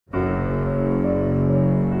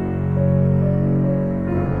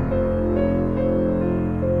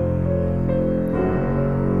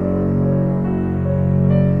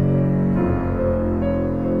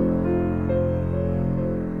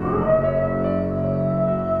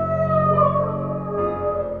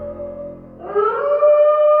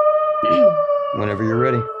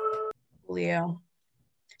you.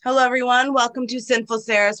 Hello, everyone. Welcome to Sinful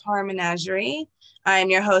Sarah's Horror Menagerie. I'm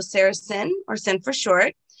your host, Sarah Sin, or Sin for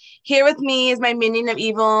short. Here with me is my minion of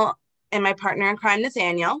evil and my partner in crime,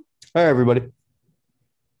 Nathaniel. Hi, everybody.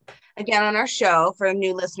 Again, on our show, for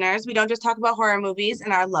new listeners, we don't just talk about horror movies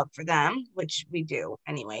and our love for them, which we do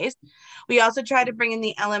anyways. We also try to bring in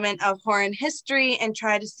the element of horror and history and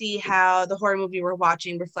try to see how the horror movie we're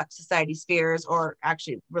watching reflects society's fears, or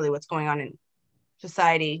actually really what's going on in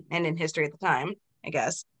society and in history at the time, I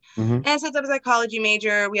guess. Mm-hmm. And since I'm a psychology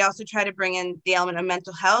major, we also try to bring in the element of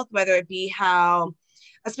mental health, whether it be how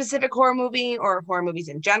a specific horror movie or horror movies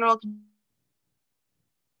in general can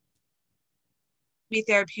be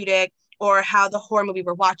therapeutic, or how the horror movie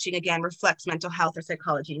we're watching, again, reflects mental health or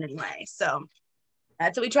psychology in any way. So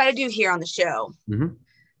that's what we try to do here on the show. Mm-hmm.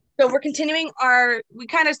 So we're continuing we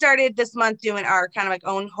kind of started this month doing our kind of like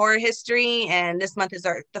own horror history, and this month is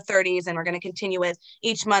the 30s, and we're going to continue with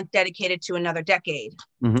each month dedicated to another decade.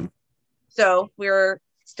 Mm-hmm. So we're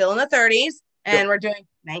still in the 30s, and we're doing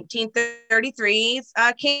 1933's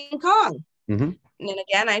King Kong. Mm-hmm. And then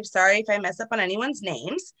again, I'm sorry if I mess up on anyone's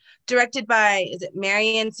names. Directed by, is it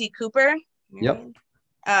Marion C. Cooper? Yep.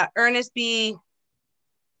 Ernest B.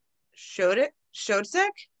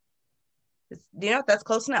 Schoedsack? Do you know? That's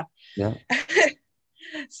close enough. Yeah.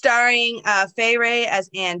 Starring Fay Wray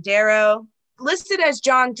as Ann Darrow. Listed as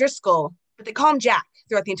John Driscoll, but they call him Jack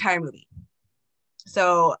throughout the entire movie.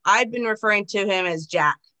 So I've been referring to him as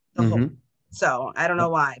Jack the whole. So I don't know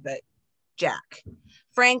why, but Jack.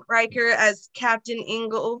 Frank Riker as Captain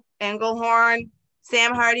Englehorn.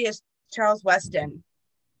 Sam Hardy as Charles Weston.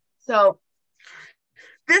 So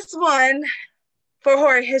this one for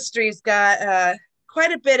horror history's got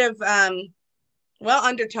quite a bit of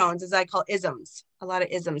undertones, as I call isms. A lot of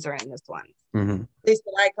isms are in this one. Mm-hmm. At least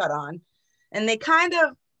that I caught on. And they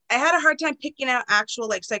I had a hard time picking out actual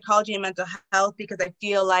like psychology and mental health, because I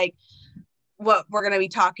feel like what we're going to be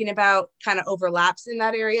talking about kind of overlaps in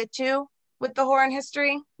that area too with the horror and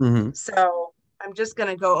history. Mm-hmm. So I'm just going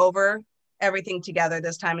to go over everything together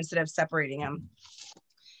this time instead of separating them.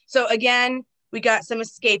 So again, we got some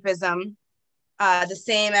escapism, the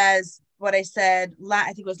same as what I said, I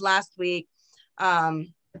think it was last week.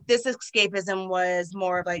 This escapism was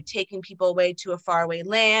more of like taking people away to a faraway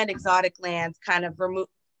land, exotic lands, kind of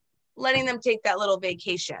letting them take that little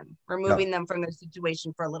vacation, removing them from their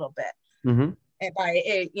situation for a little bit. Mm-hmm. And by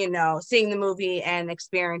seeing the movie and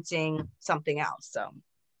experiencing something else. So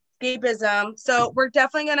escapism. So we're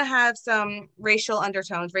definitely going to have some racial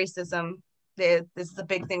undertones, racism. This is a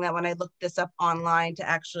big thing that when I looked this up online to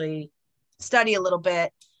actually study a little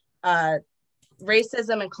bit,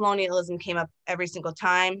 racism and colonialism came up every single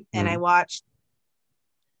time. And I forgot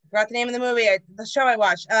the name of the movie, the show I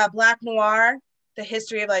watched, Black Noir, the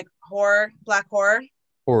history of like Black horror.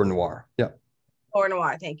 Horror noir. Yeah. Horror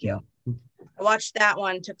noir. Thank you. I watched that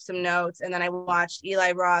one, took some notes, and then I watched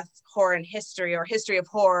Eli Roth's Horror and History, or History of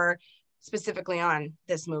Horror, specifically on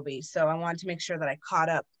this movie. So I wanted to make sure that I caught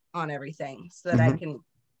up on everything so that I can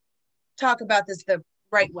talk about this the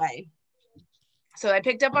right way. So I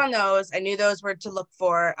picked up on those. I knew those were to look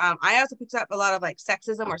for. I also picked up a lot of like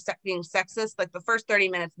sexism or being sexist. Like the first 30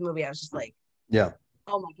 minutes of the movie, I was just like, yeah,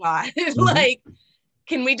 oh my God. Like,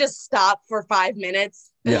 can we just stop for 5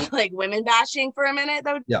 minutes? Yeah. Like women bashing for a minute?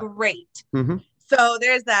 That would be great. Mm-hmm. So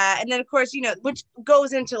there's that. And then of course, which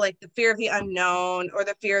goes into like the fear of the unknown or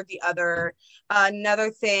the fear of the other.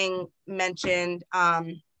 Another thing mentioned,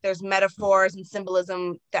 there's metaphors and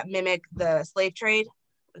symbolism that mimic the slave trade,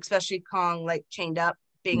 especially Kong like chained up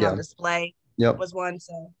being on display was one.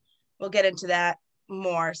 So we'll get into that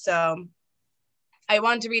more. So I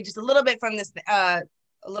wanted to read just a little bit from this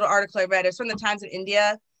a little article I read. It's from the Times of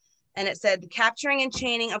India, and it said the capturing and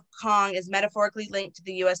chaining of Kong is metaphorically linked to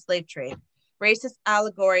the U.S. slave trade. Racist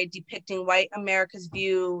allegory depicting white America's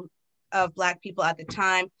view of Black people at the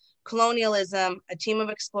time. Colonialism, a team of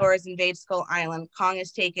explorers invade Skull Island. Kong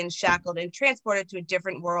is taken, shackled, and transported to a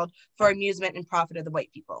different world for amusement and profit of the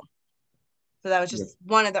white people. So that was just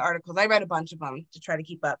one of the articles. I read a bunch of them to try to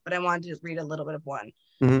keep up, but I wanted to just read a little bit of one.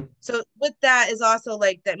 Mm-hmm. So with that is also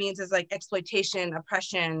like, that means there's like exploitation,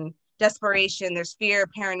 oppression, desperation, there's fear,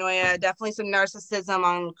 paranoia, definitely some narcissism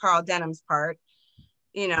on Carl Denham's part.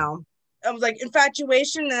 I was like,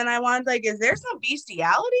 infatuation, and then I wanted like, is there some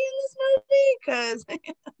bestiality in this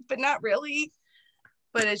movie? But not really.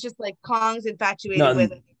 But it's just like Kong's infatuated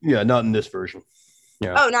with it. Yeah, not in this version.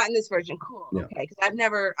 Yeah. Oh, not in this version. Cool. Yeah. Okay,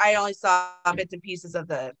 because I only saw bits and pieces of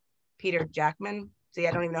the Peter Jackman. See,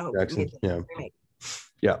 I don't even know who Jackson. made the remake.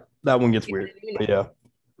 Yeah, that one gets weird. But yeah.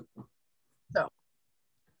 So,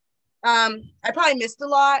 I probably missed a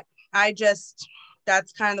lot. I just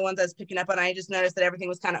that's kind of the ones I was picking up on. I just noticed that everything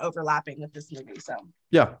was kind of overlapping with this movie. So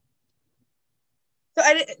Yeah. So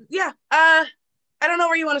I don't know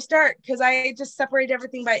where you want to start because I just separated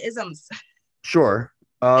everything by isms. Sure.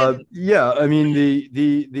 And Yeah. I mean,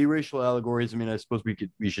 the racial allegories. I mean, I suppose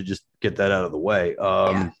we should just get that out of the way.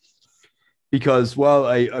 yeah. Because while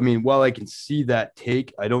I can see that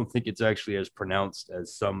take, I don't think it's actually as pronounced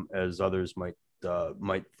as others might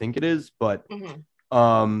think it is. Mhm.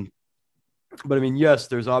 But I mean, yes,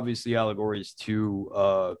 there's obviously allegories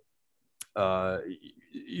to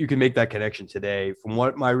you can make that connection today. From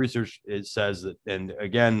what my research says that, and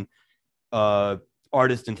again, uh,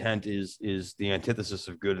 artist intent is the antithesis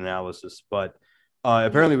of good analysis, but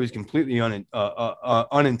apparently it was completely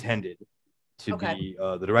unintended to Okay. be.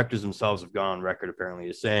 The directors themselves have gone on record apparently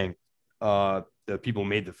as saying the people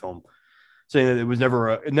made the film saying that it was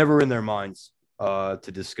never in their minds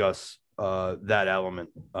to discuss that element.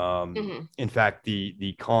 Mhm. In fact,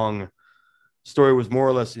 the Kong story was more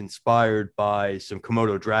or less inspired by some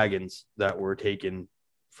Komodo dragons that were taken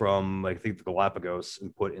from, like, I think, the Galapagos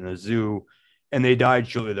and put in a zoo, and they died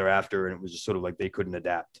shortly thereafter. And it was just sort of like they couldn't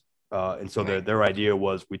adapt. And so Right. their idea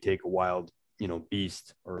was we take a wild,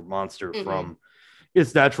 beast or monster Mhm. from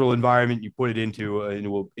its natural environment, you put it into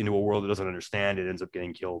a world it doesn't understand, it ends up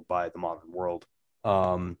getting killed by the modern world.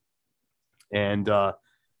 Um, and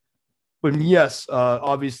But yes,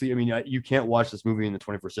 obviously, I mean, you can't watch this movie in the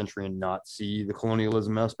 21st century and not see the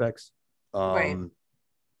colonialism aspects. Right. Um,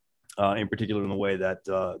 in particular, in the way that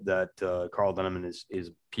Carl Denneman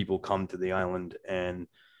is people come to the island and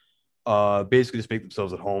basically just make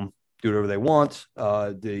themselves at home, do whatever they want.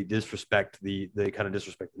 They kind of disrespect the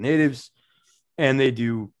natives, and they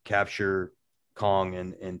do capture Kong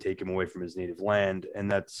and take him away from his native land,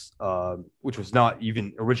 and that's which was not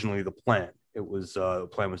even originally the plan. It was the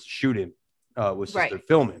plan was to shoot him, was just Right. to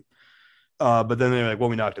film him. But then they're like, well,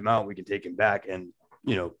 we knocked him out, we can take him back, and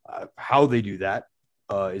how they do that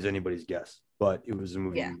is anybody's guess. But it was a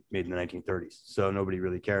movie Yeah. made in the 1930s, so nobody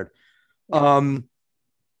really cared. No.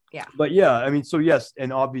 Yeah. But yeah, I mean, so yes,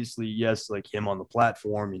 and obviously, yes, like him on the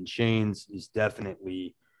platform in chains is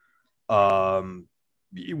definitely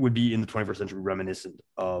it would be in the 21st century reminiscent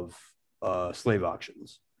of slave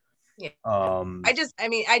auctions. Yeah. Um,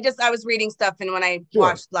 I was reading stuff, and when I sure.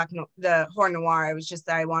 watched the Horror Noir,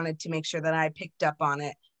 I wanted to make sure that I picked up on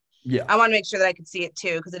it. Yeah. I want to make sure that I could see it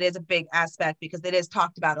too, because it is a big aspect, because it is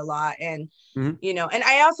talked about a lot. And, Mhm. And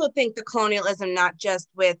I also think the colonialism, not just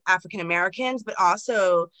with African Americans, but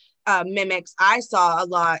also mimics, I saw a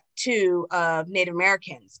lot too of Native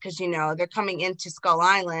Americans, because, they're coming into Skull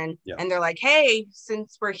Island Yeah. and they're like, hey,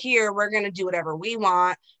 since we're here, we're going to do whatever we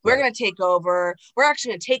want. We're Right. going to take over. We're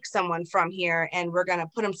actually going to take someone from here and we're going to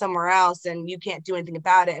put them somewhere else, and you can't do anything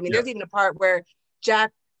about it. I mean, Yeah. there's even a part where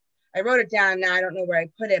Jack, I wrote it down now, I don't know where I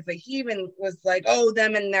put it, but he even was like, oh,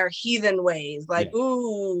 them and their heathen ways. Like, Yeah.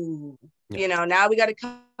 ooh, Yeah. now we got to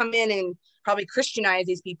come in and probably Christianize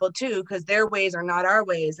these people too, because their ways are not our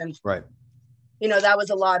ways. And, Right. that was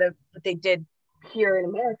a lot of what they did here in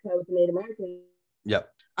America with the Native Americans. Yeah.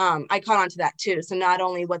 I caught on to that too. So not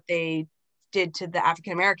only what they did to the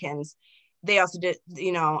African Americans, they also did,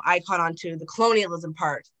 I caught on to the colonialism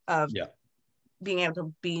part of Yeah. being able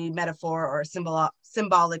to be metaphor or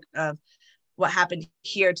symbolic of what happened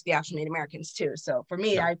here to the actual Native Americans too. So for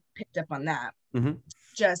me, Yeah. I picked up on that. Mm-hmm.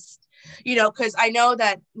 Just, because I know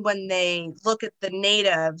that when they look at the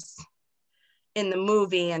natives in the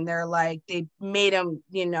movie and they're like, they made them,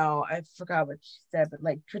 I forgot what she said, but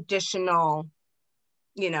like traditional,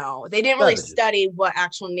 they didn't really study what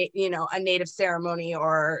actual, a native ceremony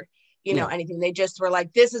or, anything. They just were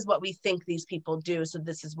like, this is what we think these people do, so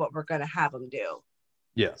this is what we're going to have them do.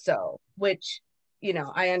 Yeah. So, which,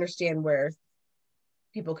 I understand where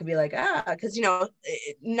people could be like, because,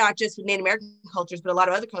 not just with Native American cultures, but a lot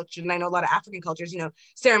of other cultures, and I know a lot of African cultures,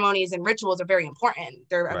 ceremonies and rituals are very important.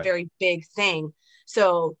 They're a very big thing.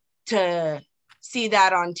 So to see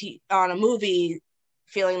that on a movie,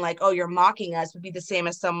 feeling like, oh, you're mocking us, would be the same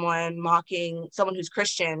as someone mocking someone who's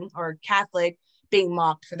Christian or Catholic being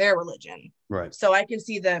mocked for their religion. Right. So I can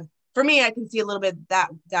see for me, I can see a little bit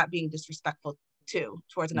that being disrespectful too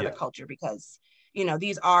towards another culture, because,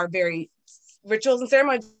 these are very rituals and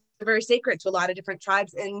ceremonies are very sacred to a lot of different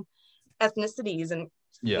tribes and ethnicities. And,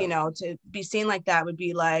 to be seen like that would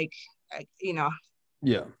be like, Yeah.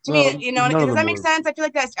 To me, does that make sense? I feel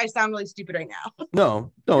like I sound really stupid right now.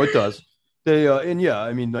 No, it does. They and yeah,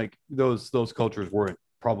 I mean, like those cultures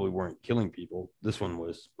probably weren't killing people. This one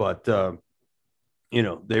was, but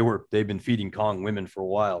they've been feeding Kong women for a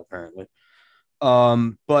while apparently.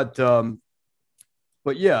 But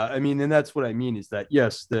but yeah, I mean, and that's what I mean is that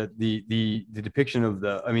yes, the depiction of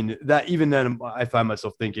I mean, that even then I found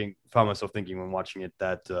myself thinking when watching it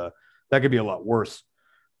that that could be a lot worse,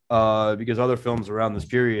 because other films around this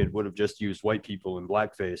period would have just used white people in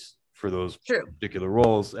blackface for those True. particular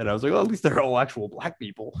roles, and I was like, well, at least they're all actual black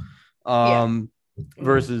people, Yeah.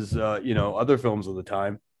 versus other films of the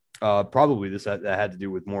time. Probably that had to do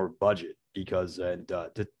with more budget, because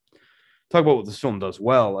to talk about what this film does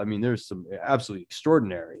well, I mean, there's some absolutely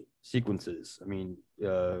extraordinary sequences. I mean,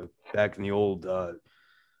 back in the old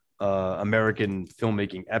American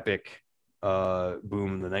filmmaking epic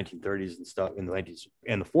boom in the 1930s and stuff, in the 90s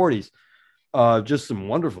and the 40s, just some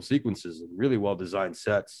wonderful sequences and really well designed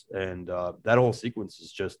sets, and that whole sequence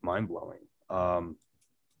is just mind blowing. I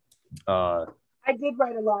did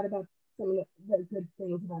write a lot about some of the good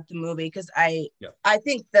things about the movie, because I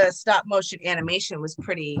think the stop motion animation was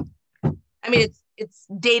pretty. I mean, it's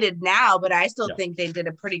dated now, but I still think they did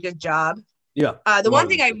a pretty good job. Yeah. The one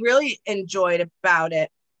thing I really enjoyed about it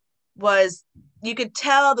was you could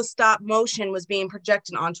tell the stop motion was being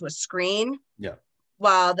projected onto a screen. Yeah.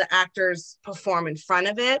 While the actors perform in front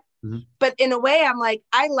of it. Mm-hmm. But in a way, I'm like,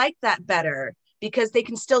 I like that better, because they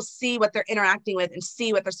can still see what they're interacting with and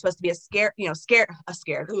see what they're supposed to be scared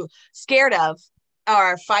of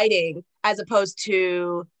or fighting, as opposed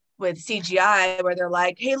to with CGI, where they're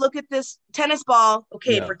like, hey, look at this tennis ball.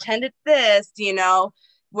 Okay, pretend it's this,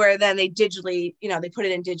 where then they digitally, they put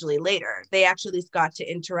it in digitally later. They actually got to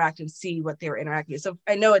interact and see what they were interacting with. So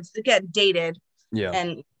I know it's, again, dated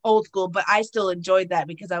and old school, but I still enjoyed that,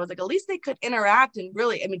 because I was like, at least they could interact. And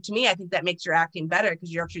really, I mean, to me, I think that makes your acting better,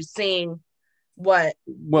 because you're actually seeing what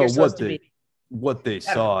they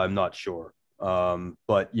saw. I'm not sure.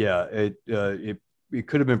 But yeah, it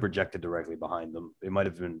could have been projected directly behind them. It might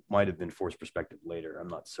have been forced perspective later. I'm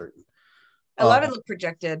not certain. A lot of it looked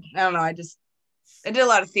projected. I don't know. I did a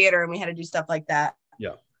lot of theater, and we had to do stuff like that.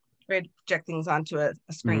 Yeah. We had to project things onto a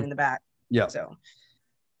screen in the back. Yeah. So,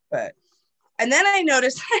 and then I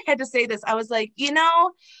noticed, I had to say this, I was like,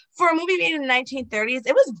 for a movie made in the 1930s,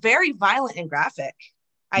 it was very violent and graphic,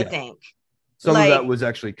 I think. Some of that was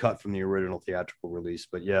actually cut from the original theatrical release,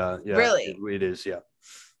 but yeah. Really? It is, yeah.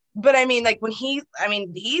 But I mean, like when he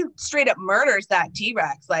straight up murders that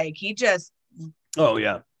T-Rex. Like he just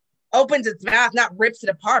opens its mouth, not rips it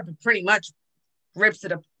apart, but pretty much rips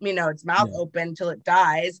it up, its mouth open until it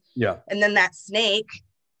dies. Yeah. And then that snake,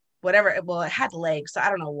 whatever, it had legs, so I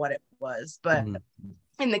don't know what it was, but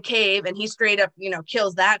in the cave, and he straight up,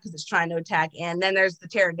 kills that because it's trying to attack. And then there's the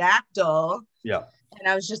pterodactyl. Yeah. And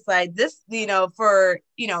I was just like, this, for,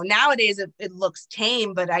 nowadays it looks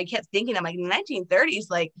tame, but I kept thinking, I'm like, in the 1930s,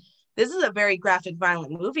 like, this is a very graphic,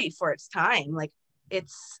 violent movie for its time. Like,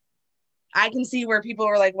 I can see where people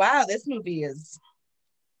were like, wow, this movie is,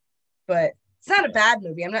 but it's not a bad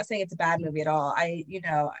movie. I'm not saying it's a bad movie at all. I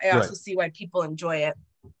also see why people enjoy it.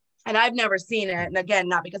 And I've never seen it. And again,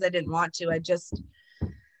 not because I didn't want to, I just,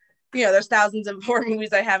 there's thousands of horror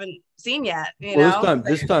movies I haven't seen yet. This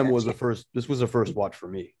was the first watch for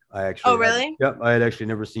me. I actually. Oh, really? I had actually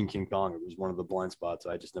never seen King Kong. It was one of the blind spots.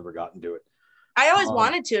 I just never got into it. I always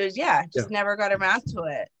wanted to. Never got around to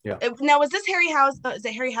it. Yeah. Now, was this Harryhausen? Is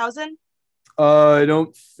it Harryhausen? I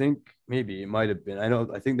don't think. Maybe it might have been.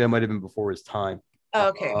 I think that might have been before his time. Oh,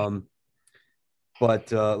 okay.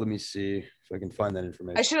 But let me see if I can find that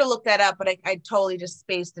information. I should have looked that up, but I totally just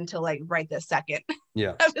spaced until like right this second.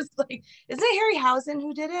 Yeah. I was like, is it Harryhausen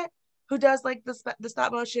who did it? Who does like the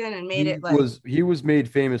stop motion and made it like he was made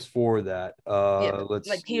famous for that.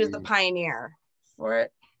 He was the pioneer for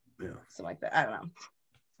it. Yeah. Something like that. I don't know.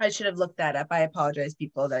 I should have looked that up. I apologize,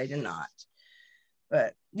 people, that I did not.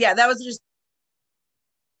 But yeah, that was just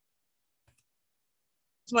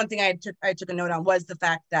one thing I took a note on, was the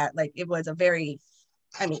fact that like it was a very,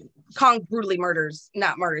 Kong brutally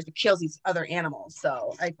but kills these other animals.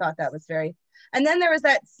 So I thought that was very. And then there was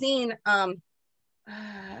that scene,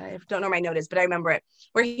 I don't know my notice, but I remember it,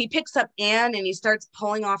 where he picks up Anne and he starts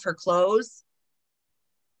pulling off her clothes.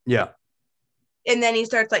 Yeah. And then he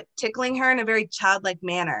starts like tickling her in a very childlike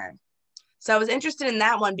manner. So I was interested in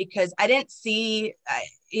that one, because I didn't see,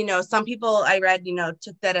 some people I read,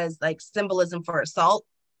 took that as like symbolism for assault.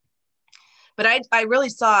 But I really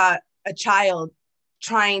saw a child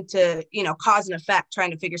trying to, cause and effect,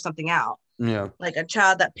 trying to figure something out. Yeah. Like a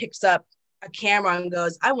child that picks up a camera and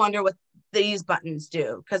goes, I wonder what these buttons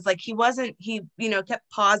do. Because like he kept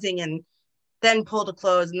pausing and then pulled a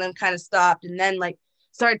close and then kind of stopped and then like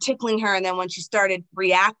started tickling her. And then when she started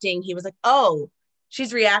reacting, he was like, oh,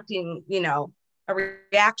 she's reacting, a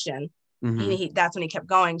reaction. Mm-hmm. That's when he kept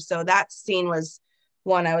going. So that scene was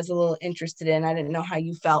one I was a little interested in. I didn't know how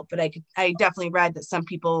you felt, but I definitely read that some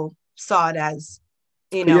people saw it as,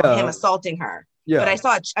 him Yeah, assaulting her. But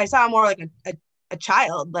yeah. I saw more like a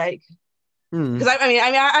child, like, Hmm. because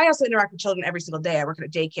I also interact with children every single day. I work at a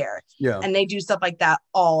daycare, Yeah, and they do stuff like that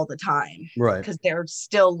all the time right, because they're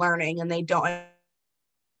still learning and they don't.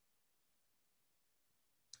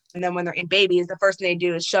 And then when they're in babies, the first thing they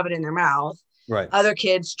do is shove it in their mouth. right. Other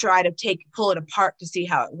kids try to pull it apart to see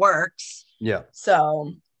how it works. Yeah.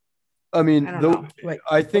 So I I mean, don't though, know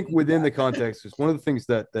I what think you within the got. context is one of the things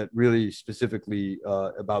that really specifically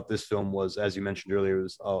about this film was, as you mentioned earlier,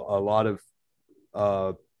 was a lot of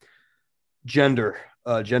uh, gender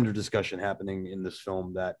discussion happening in this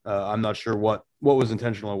film that I'm not sure what was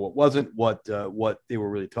intentional and what wasn't, what they were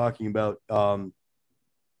really talking about.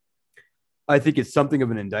 I think it's something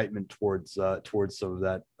of an indictment towards some of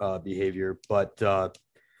that behavior, but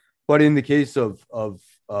in the case of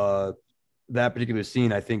that particular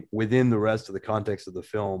scene, I think within the rest of the context of the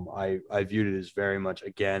film, I viewed it as very much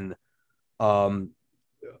again, um,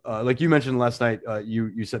 like you mentioned last night.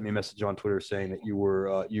 You sent me a message on Twitter saying that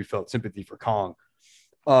you felt sympathy for Kong.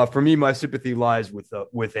 For me, my sympathy lies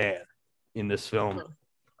with Anne in this film,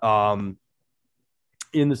 um,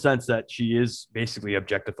 in the sense that she is basically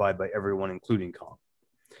objectified by everyone, including Kong.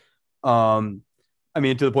 Um, I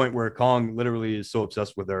mean, to the point where Kong literally is so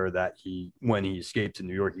obsessed with her that when he escapes in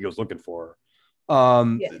New York, he goes looking for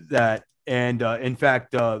her. Yeah. That and in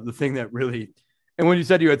fact, the thing that really, and when you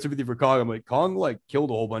said you had sympathy for Kong, I'm like, Kong like killed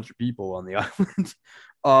a whole bunch of people on the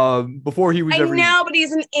island, before he was I ever even. know, but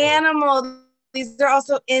he's an animal. These are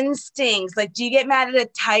also instincts. Like, do you get mad at a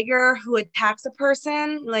tiger who attacks a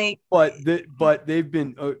person? Like, But they've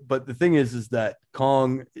been, but the thing is that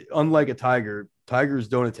Kong, unlike a tiger, tigers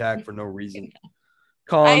don't attack for no reason. I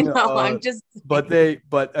Kong, know. I'm just but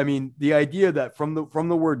I mean, the idea that from the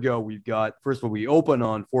word go, we've got, first of all, we open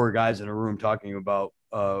on four guys in a room talking about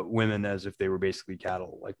women as if they were basically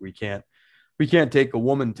cattle. Like we can't take a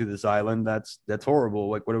woman to this island. That's horrible.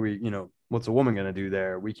 Like what are we, what's a woman gonna do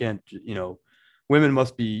there? We can't, women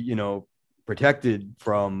must be, protected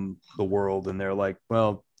from the world. And they're like,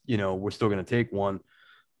 well, we're still gonna take one.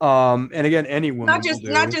 And again, any not woman will just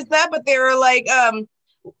not do. just that, but they were like,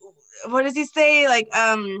 what does he say? Like,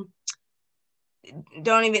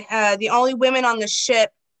 don't even the only women on the ship.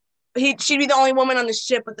 She'd be the only woman on the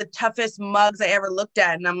ship with the toughest mugs I ever looked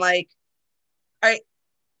at, and I'm like, are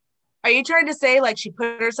are you trying to say like she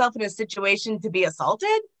put herself in a situation to be assaulted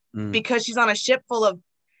Mm. because she's on a ship full of,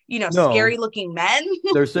 No, scary looking men?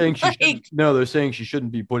 they're saying she shouldn't. Like, No, they're saying she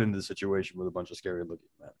shouldn't be put into the situation with a bunch of scary looking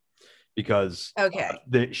men, because okay,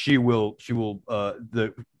 she will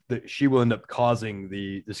end up causing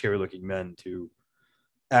the scary looking men to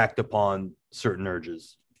act upon certain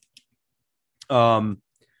urges. Um,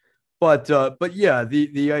 but yeah,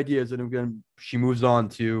 the idea is that again she moves on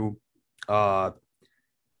to uh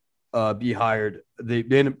be hired. They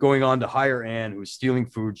end up going on to hire Anne, who's stealing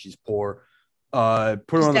food. She's poor. Put her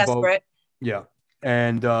she's on the boat. desperate. Yeah,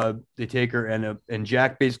 and they take her, and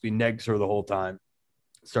Jack basically negs her the whole time.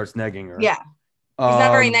 Starts negging her. Yeah, he's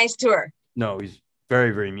not very Um, nice to her, no, he's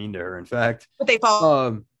very very mean to her. In fact, but they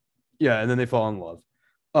fall. yeah, and then they fall in love.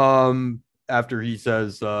 After he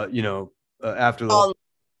says, after the All,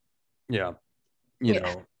 yeah,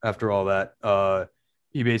 yeah. after all that,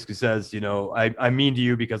 he basically says, I'm mean to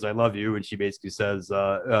you because I love you, and she basically says,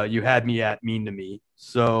 you had me at mean to me.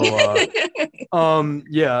 So,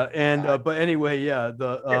 yeah, and but anyway, yeah,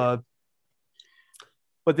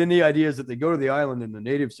 but then the idea is that they go to the island, and the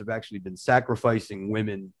natives have actually been sacrificing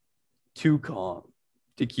women to Kong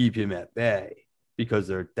to keep him at bay because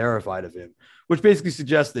they're terrified of him, which basically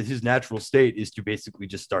suggests that his natural state is to basically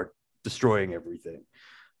just start destroying everything.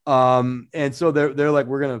 And so they're like,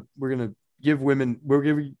 we're gonna give women,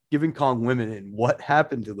 giving Kong women, and what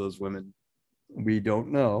happened to those women, we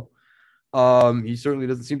don't know. He certainly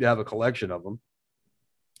doesn't seem to have a collection of them.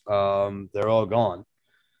 They're all gone.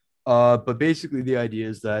 But basically, the idea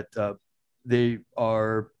is that they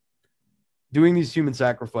are doing these human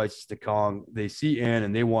sacrifices to Kong. They see Anne,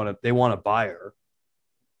 and they want to buy her.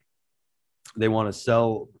 They want to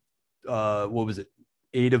sell. What was it?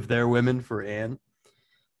 8 of their women for Anne.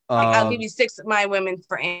 I'll give Um, you 6 of my women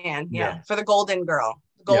for Anne. yeah, Yeah, for the golden girl.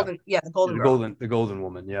 yeah, The yeah, golden girl. the golden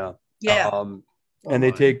woman. Yeah. Yeah. And they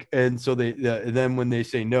Woman. take, and so and then when they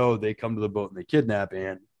say no, they come to the boat and they kidnap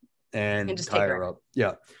Anne And and just tie take her her. up.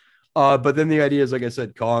 Yeah. But then the idea is, like I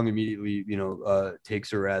said, Kong immediately,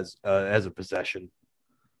 takes her as a possession,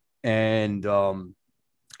 and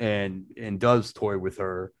and does toy with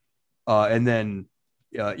her, and then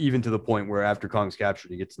even to the point where after Kong's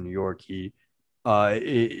captured, he gets to New York. He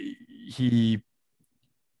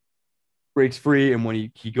breaks free, and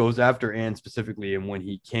when he goes after Anne specifically, and when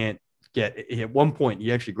he can't get, at one point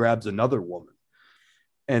he actually grabs another woman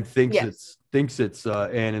and thinks it's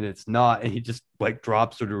Anne, and it's not, and he just like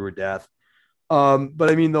drops her to her death. But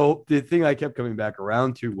I mean, though, the thing I kept coming back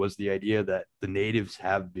around to was the idea that the natives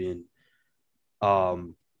have been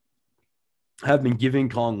giving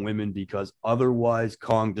Kong women because otherwise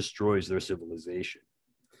Kong destroys their civilization.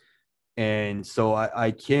 And so I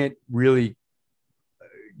can't really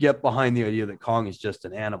get behind the idea that Kong is just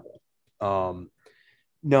an animal.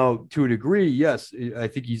 Now, to a degree, yes, I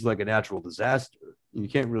think he's like a natural disaster. You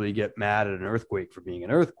can't really get mad at an earthquake for being an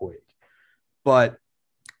earthquake. But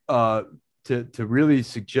to really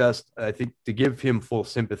suggest, I think, to give him full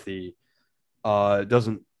sympathy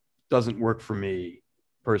doesn't work for me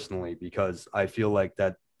personally, because I feel like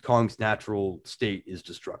that Kong's natural state is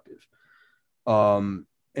destructive. And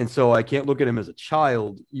so I can't look at him as a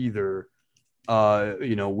child either.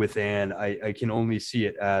 With Anne, I can only see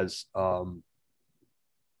it as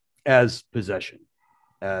possession,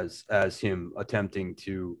 as him attempting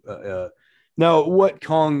to. Now, what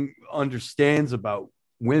Kong understands about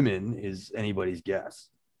women is anybody's guess.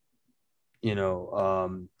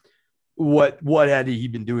 What had he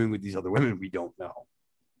been doing with these other women? We don't know.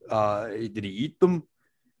 Did he eat them?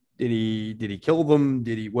 Did he kill them?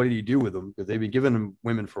 What did he do with them? Because they've been giving him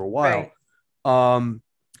women for a while. Right.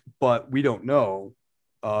 But we don't know.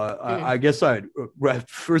 I guess I'd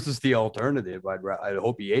versus the alternative. I'd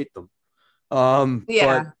hope he ate them.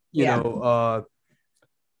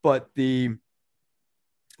 But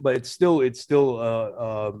it's still and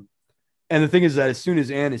the thing is that as soon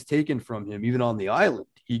as Anne is taken from him, even on the island,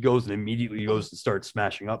 he goes and immediately goes to start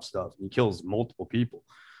smashing up stuff. He kills multiple people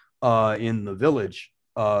in the village,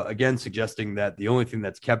 again suggesting that the only thing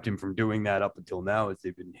that's kept him from doing that up until now is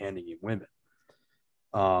they've been handing him women.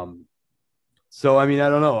 So I mean, I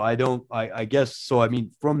don't know. I guess so. I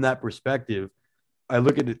mean, from that perspective, I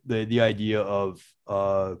look at the idea of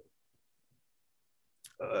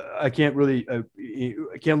I can't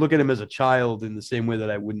look at him as a child in the same way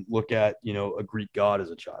that I wouldn't look at a Greek god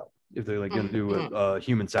as a child if they're like going to do a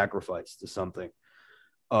human sacrifice to something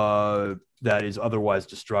that is otherwise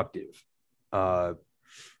destructive. I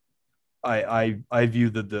view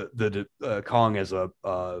the Kong as a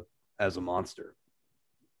monster.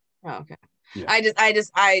 Oh, okay. Yeah.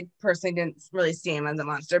 I personally didn't really see him as a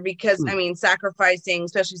monster because I mean, sacrificing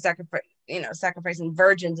sacrificing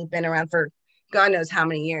virgins have been around for God knows how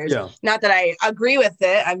many years. Yeah. Not that I agree with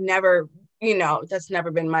it. I've never, that's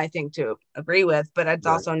never been my thing to agree with, but it's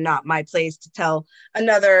also not my place to tell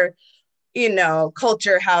another,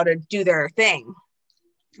 culture how to do their thing.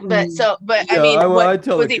 But I mean, I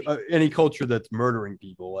tell any culture that's murdering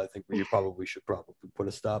people, I think we probably should put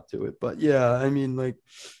a stop to it. But yeah, I mean, like,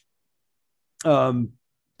 but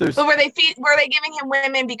were they giving him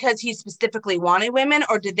women because he specifically wanted women,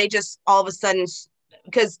 or did they just all of a sudden,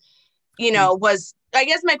 because I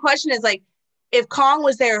guess my question is, like, if Kong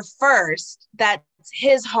was there first, that's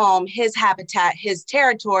his home, his habitat, his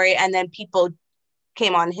territory, and then people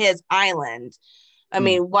came on his island. I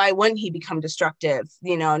mean, why wouldn't he become destructive?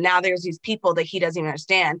 Now there's these people that he doesn't even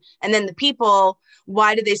understand. And then the people,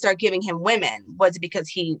 why did they start giving him women? Was it because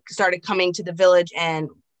he started coming to the village and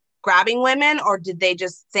grabbing women, or did they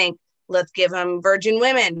just think, let's give him virgin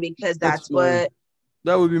women because that would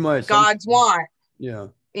be my gods want? Yeah.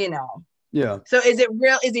 Yeah. So is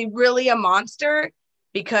he really a monster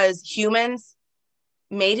because humans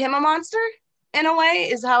made him a monster in a way,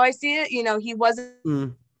 is how I see it. He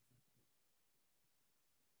wasn't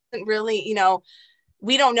really,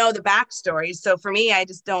 we don't know the backstory. So for me, I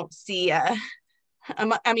just don't see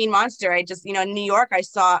monster. I just, in New York, I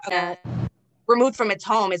saw removed from its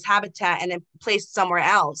home, its habitat, and then placed somewhere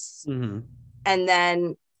else. Mm-hmm. And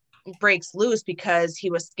then breaks loose because he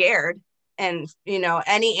was scared. And,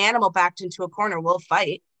 any animal backed into a corner will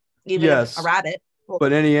fight, even a rabbit.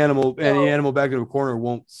 But any animal backed into a corner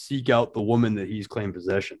won't seek out the woman that he's claimed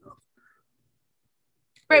possession of.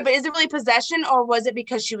 Right, but is it really possession, or was it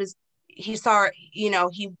because he saw her,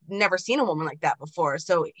 he never seen a woman like that before,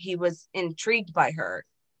 so he was intrigued by her?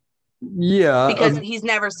 Yeah. Because he's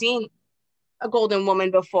never seen a golden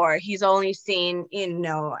woman before. He's only seen,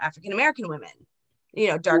 African American women,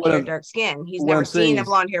 dark hair, dark skin. He's never seen a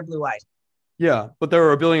blonde hair, blue eyes. Yeah, but there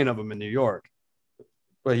were a billion of them in New York.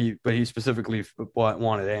 But he specifically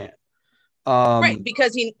wanted Anne. Right,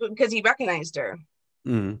 because he recognized her.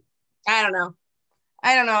 I don't know.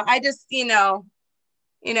 I just,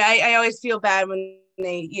 I always feel bad when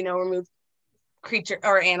they, remove creature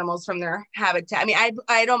or animals from their habitat. I mean,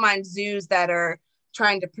 I don't mind zoos that are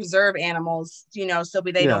trying to preserve animals, so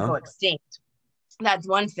they don't go extinct. That's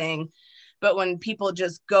one thing. But when people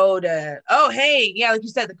just go to, oh, hey, yeah, like you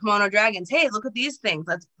said, the kimono dragons, hey, look at these things.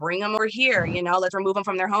 Let's bring them over here. Let's remove them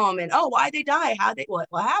from their home. And oh, why they die?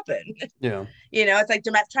 What happened? Yeah. It's like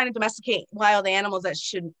trying to domesticate the wild animals that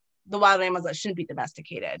shouldn't be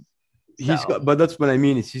domesticated. But that's what I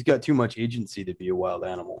mean is he's got too much agency to be a wild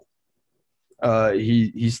animal.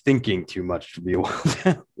 He's thinking too much to be a wild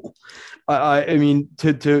animal. I mean,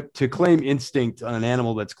 to claim instinct on an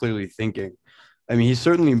animal that's clearly thinking. I mean, he's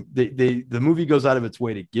certainly the movie goes out of its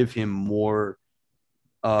way to give him more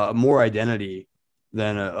identity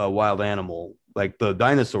than a wild animal. Like the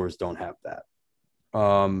dinosaurs don't have that.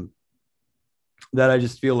 That I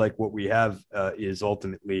just feel like what we have is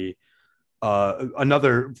ultimately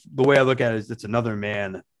the way I look at it is it's another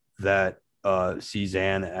man that sees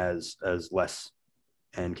Anne as less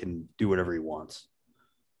and can do whatever he wants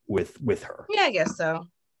with her. Yeah, I guess so.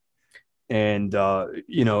 And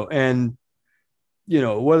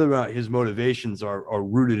whether or not his motivations are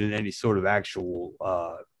rooted in any sort of actual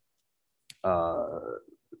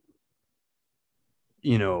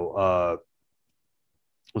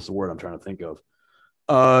what's the word I'm trying to think of?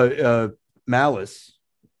 Malice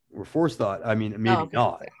or forethought. I mean, maybe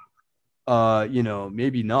not.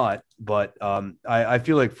 Maybe not, but I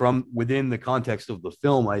feel like from within the context of the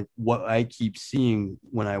film, what I keep seeing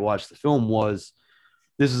when I watch the film was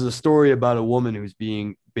this is a story about a woman who's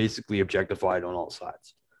being basically objectified on all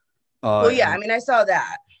sides. I mean, I saw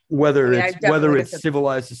that. Whether it's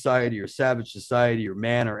civilized society or savage society or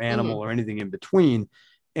man or animal or anything in between,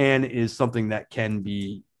 Anne is something that can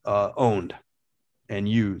be owned and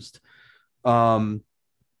used.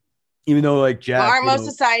 Even though like Jack, aren't most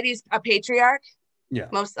societies a patriarch? Yeah,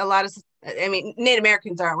 Native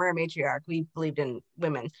Americans aren't. We're a matriarch. We believed in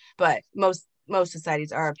women, but most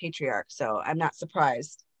societies are a patriarch. So I'm not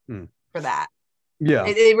surprised for that. Yeah,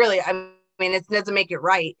 it really. I mean, it doesn't make it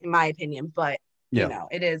right, in my opinion, but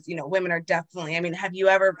it is. Women are definitely. I mean, have you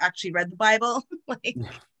ever actually read the Bible?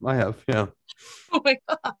 I have. Yeah. Oh my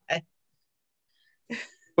God.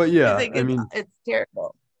 But yeah, it's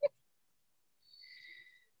terrible.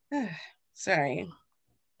 Sorry,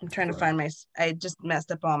 I'm trying to find I just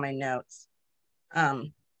messed up all my notes.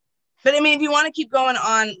 But I mean, if you want to keep going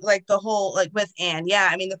on like the whole like with Anne, yeah,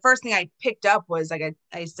 I mean, the first thing I picked up was like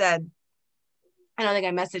I said, I don't think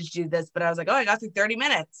I messaged you this, but I was like, oh, I got through 30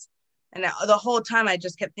 minutes, and the whole time I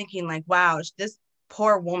just kept thinking like, wow, this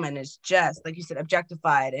poor woman is just like you said,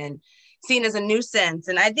 objectified and seen as a nuisance.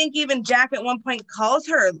 And I think even Jack at one point calls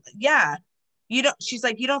her, she's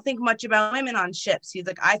like, you don't think much about women on ships. He's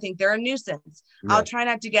like, I think they're a nuisance. Yeah. I'll try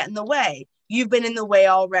not to get in the way. You've been in the way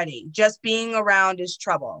already. Just being around is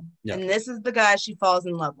trouble. Yeah. And this is the guy she falls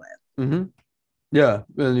in love with. Mm-hmm. Yeah.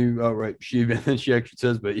 And right. She actually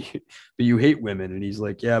says, but you hate women. And he's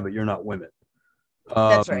like, yeah, but you're not women.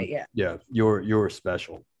 That's right. Yeah. Yeah. You're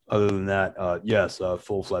special. Other than that, yes,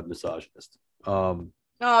 full-fledged misogynist.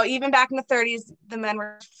 Even back in the 30s, the men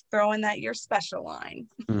were throwing that "you're special" line.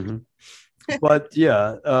 Mm-hmm. But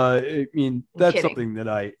yeah, I mean, that's something that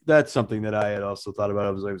I had also thought about.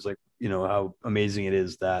 I was like, how amazing it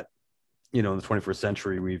is that, in the 21st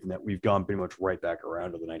century, we've gone pretty much right back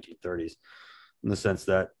around to the 1930s, in the sense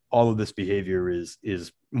that all of this behavior is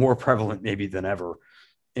more prevalent maybe than ever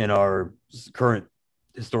in our current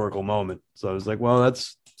historical moment. So I was like, well,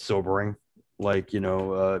 that's sobering. Like,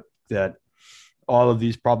 that all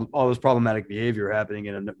this problematic behavior happening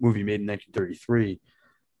in a movie made in 1933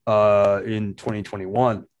 in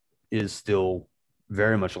 2021 is still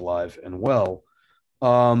very much alive and well.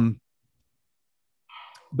 But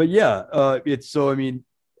yeah, it's so, I mean,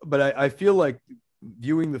 but I feel like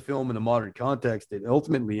viewing the film in a modern context, it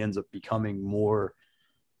ultimately ends up becoming more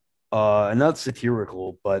not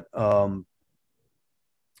satirical, but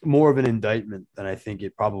more of an indictment than I think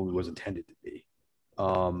it probably was intended to be.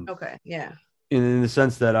 Okay, yeah. In the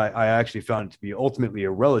sense that I actually found it to be ultimately a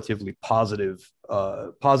relatively positive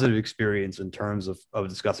experience in terms of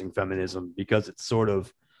discussing feminism, because it's sort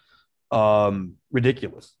of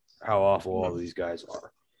ridiculous how awful all of these guys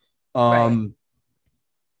are. Right.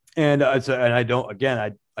 And I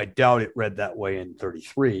doubt it read that way in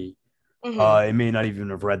 33. Mm-hmm. It may not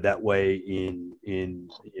even have read that way in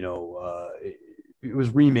it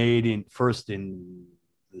was remade first in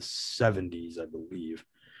the 70s, I believe.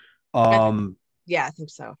 Yeah, I think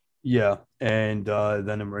so. Yeah, and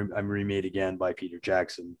then I'm remade again by Peter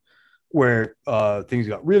Jackson, where things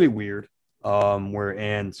got really weird, where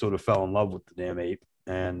Anne sort of fell in love with the damn ape,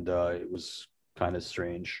 and it was kind of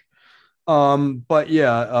strange. But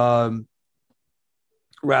yeah,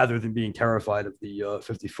 rather than being terrified of the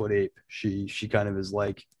 50-foot ape, she kind of is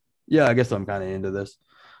like, yeah, I guess I'm kind of into this.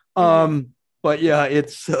 But yeah,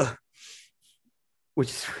 it's which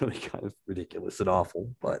is really kind of ridiculous and awful,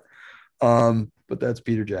 but that's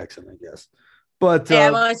Peter Jackson, I guess. But yeah,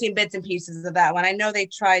 I've only seen bits and pieces of that one. I know they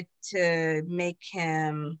tried to make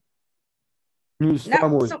him he was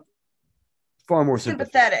far more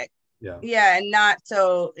sympathetic. Yeah, and not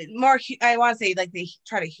so more. I want to say like they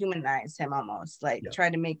try to humanize him almost, like try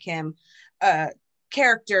to make him a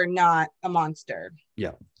character, not a monster.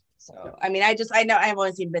 Yeah. So I mean, I know I've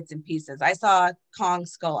only seen bits and pieces. I saw Kong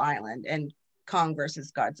Skull Island and Kong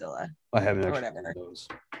versus Godzilla. I haven't actually seen those.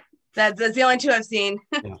 That's the only two I've seen.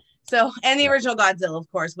 Yeah. So and the original Godzilla, of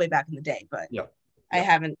course, way back in the day, but I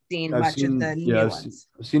haven't seen much of the new ones.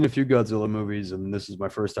 I've seen a few Godzilla movies, and this is my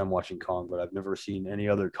first time watching Kong, but I've never seen any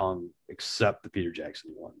other Kong except the Peter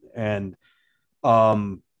Jackson one. And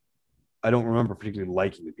I don't remember particularly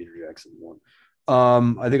liking the Peter Jackson one.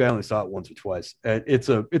 I think I only saw it once or twice. It's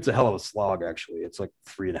a hell of a slog, actually. It's like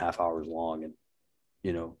 3.5 hours long, and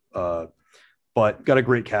but got a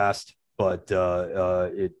great cast. But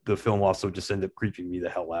the film also just ended up creeping me the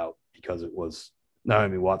hell out because it was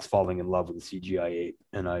Naomi Watts falling in love with a CGI ape,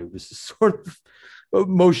 and I was just sort of a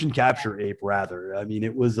motion capture ape, rather. I mean,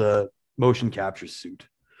 it was a motion capture suit.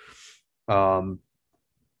 But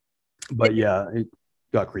yeah, it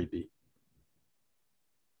got creepy.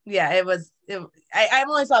 Yeah, it was. I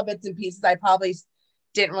only saw bits and pieces. I probably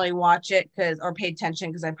didn't really watch it or pay attention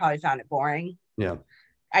because I probably found it boring. Yeah.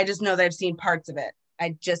 I just know that I've seen parts of it.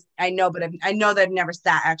 I know that I've never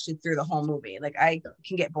sat actually through the whole movie. Like I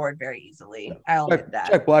can get bored very easily. Yeah. I'll admit that.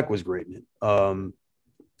 Jack Black was great in it.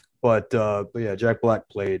 But yeah, Jack Black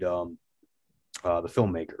played the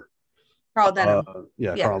filmmaker. Carl Denham.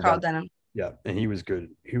 Carl Denham. Yeah, and he was good.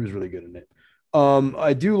 He was really good in it.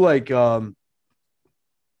 I do like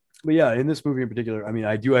but yeah, in this movie in particular, I mean,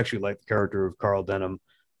 I do actually like the character of Carl Denham.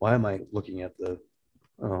 Why am I looking at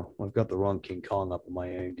I've got the wrong King Kong up on my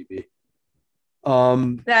IMDb.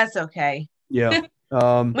 That's okay. Yeah.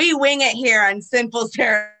 We wing it here on Sinful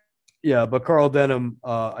Terror. Yeah, but Carl Denham,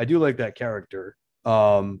 I do like that character.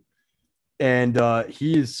 And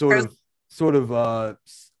he is sort of a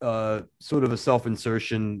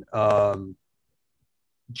self-insertion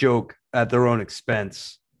joke at their own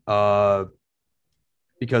expense.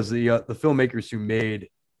 Because the filmmakers who made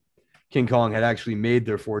King Kong had actually made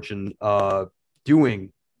their fortune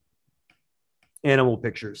doing animal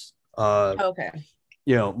pictures. Okay.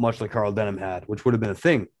 You know, much like Carl Denham had, which would have been a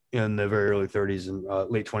thing in the very early 30s and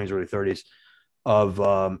late 20s, early 30s of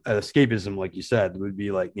escapism, like you said. It would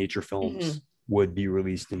be like nature films would be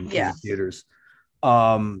released in theaters,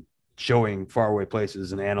 showing faraway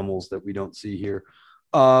places and animals that we don't see here.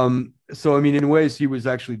 So I mean, in ways, he was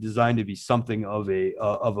actually designed to be something of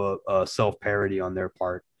a self-parody on their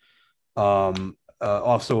part.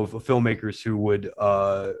 Also, of filmmakers who would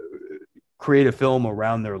create a film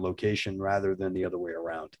around their location rather than the other way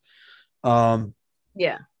around.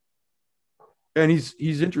 Yeah. And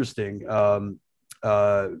he's interesting.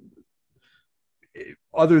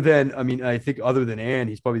 Other than, I mean, I think other than Anne,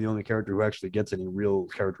 he's probably the only character who actually gets any real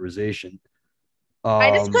characterization.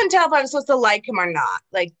 I just couldn't tell if I was supposed to like him or not.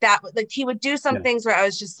 Like that, like he would do some things where I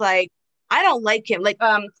was just like, I don't like him. Like,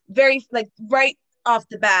 very like right off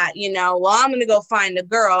the bat, you know, well, I'm gonna go find a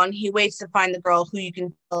girl, and he waits to find the girl who you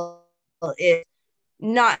can tell is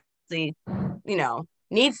not the, you know,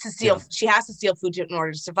 needs to steal. Yeah. She has to steal food in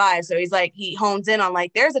order to survive. So he's like, he hones in on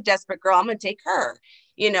like, there's a desperate girl, I'm gonna take her,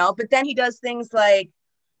 you know. But then he does things like,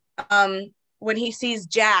 when he sees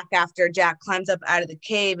Jack after Jack climbs up out of the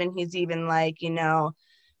cave, and he's even like, you know,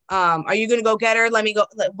 are you gonna go get her? Let me go.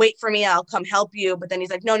 Wait for me. I'll come help you. But then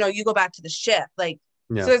he's like, no, you go back to the ship. Like,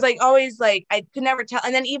 so it's like always like I could never tell.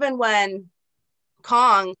 And then even when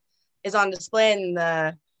Kong is on display and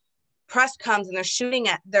the press comes and they're shooting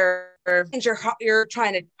at you're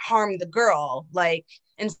trying to harm the girl, like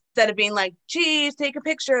instead of being like, geez, take a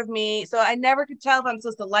picture of me. So I never could tell if I'm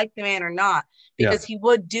supposed to like the man or not, because he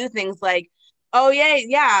would do things like, oh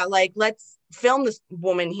yeah, like let's film this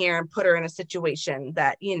woman here and put her in a situation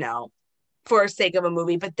that, you know, for sake of a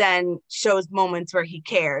movie, but then shows moments where he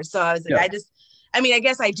cares. So I was like,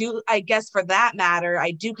 I guess for that matter,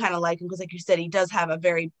 I do kind of like him because, like you said, he does have a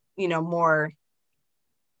very, you know, more,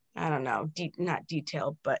 I don't know, not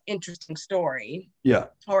detailed, but interesting story. Yeah.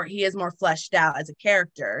 Or he is more fleshed out as a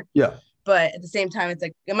character. Yeah. But at the same time, it's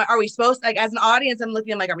like, are we supposed, like, as an audience, I'm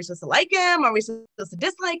looking, I'm like, are we supposed to like him? Are we supposed to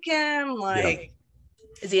dislike him? Like,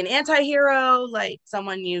 is he an anti-hero? Like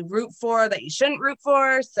someone you root for that you shouldn't root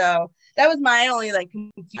for? So that was my only like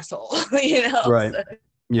soul, you know? Right. So,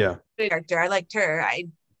 yeah. Character. I liked her.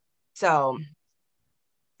 So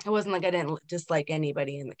it wasn't like I didn't dislike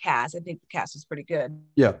anybody in the cast. I think the cast was pretty good.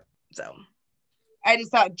 Yeah. So I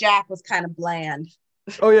just thought Jack was kind of bland.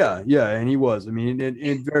 Oh yeah, yeah, and he was. I mean,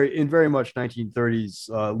 in very much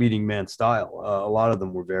 1930s leading man style. A lot of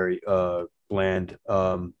them were very bland.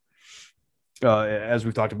 As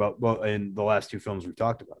we've talked about, well, in the last two films we've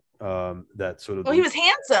talked about, that sort of Well, he was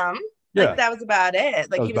handsome. Like yeah, that was about it.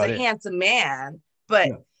 that Like was he was about a it. handsome man, but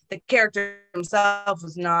Yeah, the character himself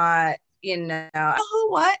was not, oh,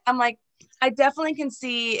 what? I'm like, I definitely can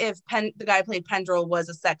see if the guy who played Pendrell was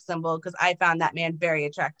a sex symbol because I found that man very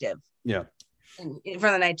attractive yeah, from the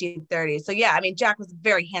 1930s. So yeah, I mean, Jack was a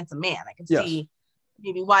very handsome man. I can yes, see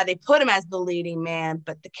maybe why they put him as the leading man,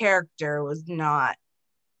 but the character was not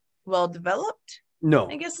well developed, I no,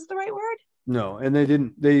 guess is the right word. no, and they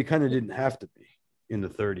didn't. They kind of didn't have to be in the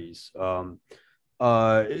 30s.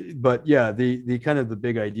 But yeah, the kind of the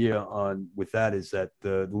big idea on with that is that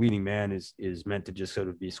the leading man is meant to just sort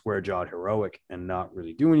of be square jawed heroic and not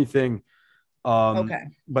really do anything. Okay.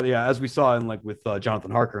 But yeah, as we saw in like with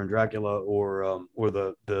Jonathan Harker and Dracula, or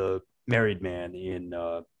the married man in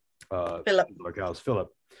Philip. Dark House, Philip.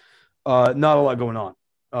 Not a lot going on.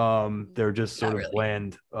 They're just sort Not of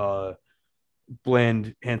really.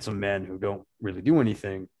 bland, handsome men who don't really do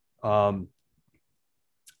anything. Um,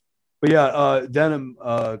 but yeah, Denham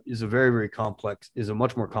is a very, very complex, is a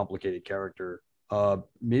much more complicated character,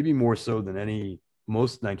 maybe more so than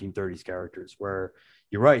most 1930s characters, where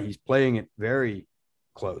you're right, he's playing it very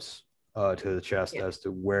close to the chest Yeah. as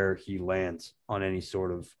to where he lands on any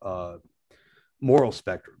sort of moral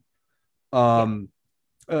spectrum. Yeah.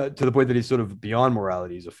 To the point that he's sort of beyond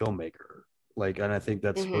morality. He's a filmmaker. Like, and I think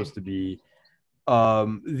that's Mm-hmm. supposed to be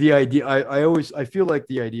the idea. I feel like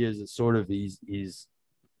the idea is that sort of he's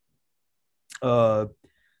uh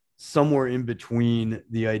somewhere in between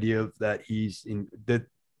the idea of that he's in that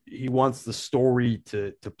he wants the story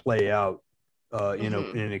to play out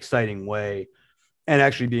Mm-hmm. in an exciting way, and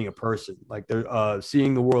actually being a person, like they're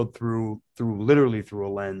seeing the world through literally through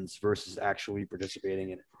a lens versus actually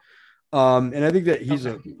participating in it. And I think that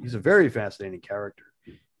Okay. he's a very fascinating character.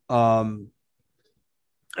 Um,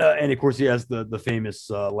 and of course, he has the famous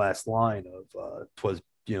last line of "Twas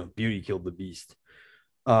beauty killed the beast."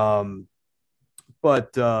 Um,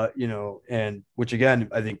 but and which again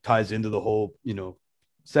I think ties into the whole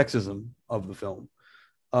sexism of the film.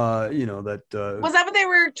 That Was that what they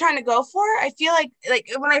were trying to go for? I feel like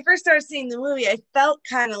when I first started seeing the movie, I felt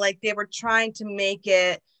kind of like they were trying to make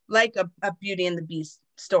it like a Beauty and the Beast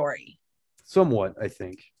story. somewhat, I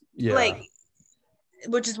think, Like, yeah.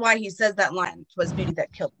 which is why he says that line was Beauty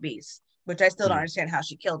that killed the Beast, which I still don't Mm. understand how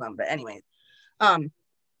she killed him. But anyway, um,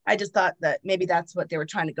 I just thought that maybe that's what they were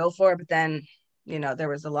trying to go for, but then there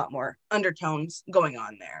was a lot more undertones going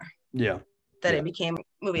on there. Yeah, That yeah, it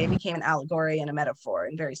became an allegory and a metaphor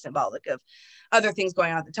and very symbolic of other things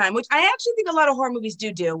going on at the time, which I actually think a lot of horror movies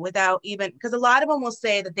do without even, because a lot of them will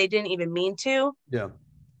say that they didn't even mean to, yeah,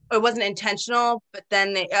 or it wasn't intentional, but then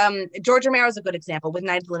George Romero is a good example with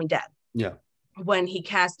Night of the Living Dead. yeah, When he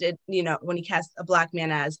cast a black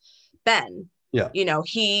man as Ben, yeah,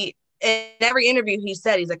 he, in every interview he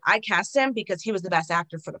said, he's like, I cast him because he was the best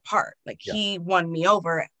actor for the part. Like yeah, he won me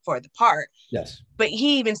over for the part. yes. But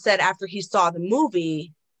he even said after he saw the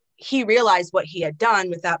movie, he realized what he had done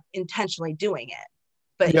without intentionally doing it.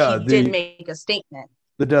 But Yeah, he did make a statement.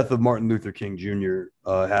 the death of Martin Luther King Jr.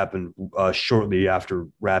 Happened shortly after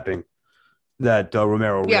rapping. That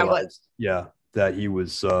Romero Yeah, what? realized, yeah, that he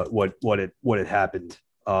was what had happened,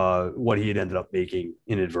 what he had ended up making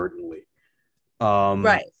inadvertently. Um,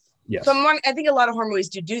 Right. So yes, I think a lot of horror movies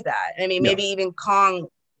do that. I mean, yeah, maybe even Kong,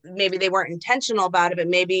 maybe they weren't intentional about it, but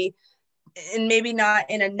maybe not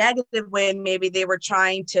in a negative way. Maybe they were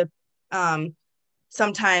trying to.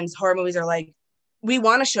 Sometimes horror movies are like, we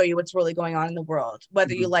want to show you what's really going on in the world,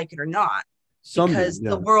 whether you mm-hmm. like it or not, Some do, because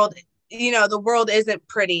yeah, the world isn't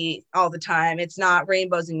pretty all the time. It's not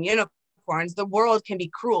rainbows and unicorns. The world can be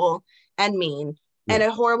cruel and mean yeah, and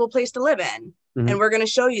a horrible place to live in. mm-hmm. And we're going to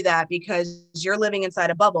show you that because you're living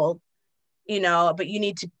inside a bubble, but you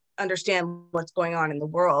need to understand what's going on in the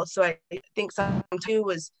world. So I think something too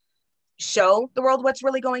was show the world what's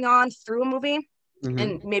really going on through a movie, Mm-hmm.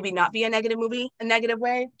 and maybe not be a negative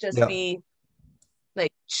way, just Yeah, be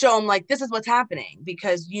like, show them like, this is what's happening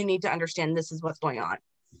because you need to understand this is what's going on.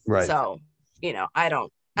 right. So, I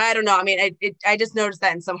don't know. I mean, I just noticed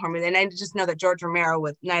that in some horror movies, and I just know that George Romero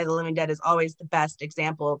with Night of the Living Dead is always the best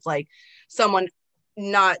example of like someone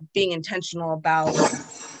not being intentional about.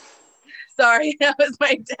 Sorry, that was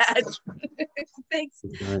my dad. Thanks,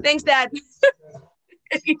 Right. thanks, Dad.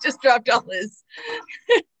 He just dropped all his.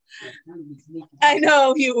 I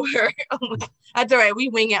know you were. Oh that's all right. We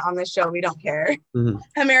wing it on the show. We don't care. Mm-hmm.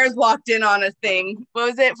 Hamara's walked in on a thing. What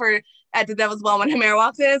was it for at The Devil's Well when Hammer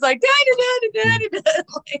walks in. It's like, da, da, da, da, da, da,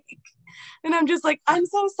 like, and I'm just like, I'm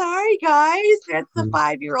so sorry, guys. That's the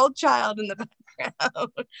 5-year-old child in the background.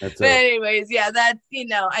 But anyways, yeah, that's,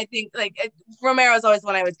 I think like Romero's always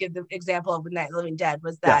one I always give the example of with Night of the Living Dead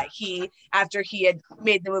was that he, after he had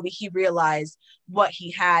made the movie, he realized what he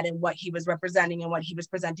had and what he was representing and what he was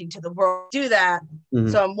presenting to the world. Do that.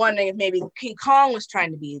 So I'm wondering if maybe King Kong was trying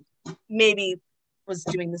to be, maybe was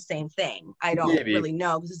doing the same thing. I don't really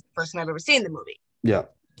know because it's the first time I've ever seen the movie. Yeah,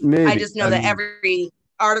 maybe. I just know that every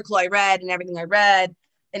article I read and everything I read,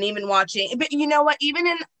 and even watching, but you know what? Even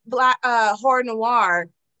in Black horror noir,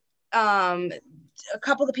 a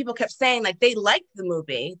couple of the people kept saying like they liked the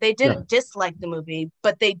movie. They didn't dislike the movie,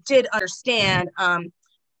 but they did understand. One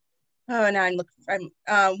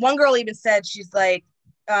girl even said, she's like,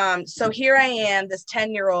 so here I am, this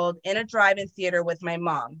 10-year-old in a drive-in theater with my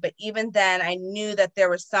mom. But even then, I knew that there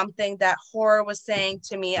was something that horror was saying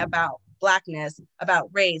to me about Blackness, about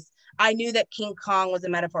race. I knew that King Kong was a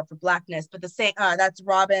metaphor for Blackness, but the same, that's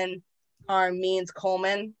Robin R. Means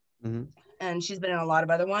Coleman. And she's been in a lot of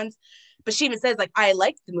other ones. But she even says, like, I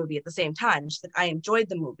liked the movie at the same time. She's like, I enjoyed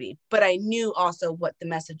the movie, but I knew also what the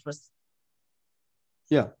message was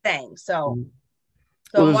saying. So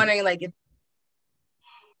I'm wondering, like,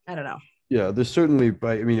 I don't know. Yeah, there's certainly,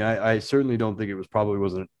 I mean, I certainly don't think it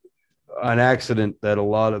wasn't an accident that a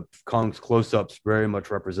lot of Kong's close-ups very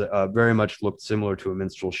much looked similar to a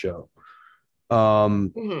minstrel show.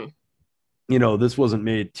 This wasn't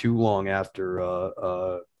made too long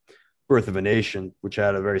after Birth of a Nation, which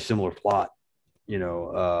had a very similar plot.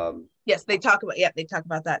 Yes, they talk about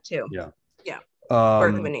that too. Yeah.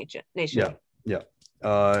 Birth of a Nation. Yeah.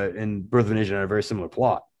 And Birth of a Nation had a very similar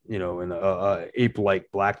plot. And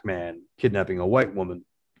ape-like black man kidnapping a white woman.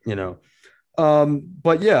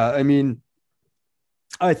 But yeah, I mean,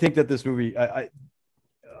 I think that this movie, I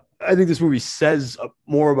think this movie says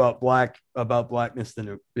more about blackness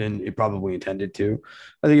than it probably intended to.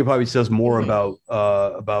 I think it probably says more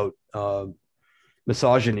about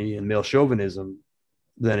misogyny and male chauvinism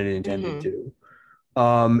than it intended to.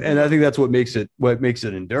 And I think that's what makes it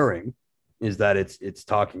enduring, is that it's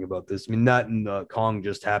talking about this. I mean, not in Kong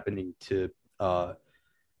just happening to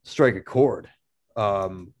strike a chord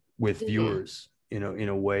with viewers, in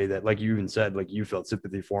a way that, like you even said, like you felt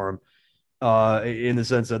sympathy for him, in the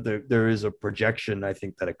sense that there is a projection, I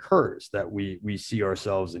think, that occurs, that we see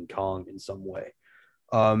ourselves in Kong in some way,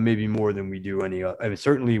 maybe more than we do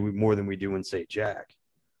certainly more than we do in Saint Jack.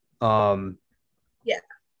 And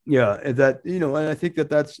that, and I think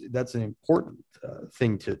that's an important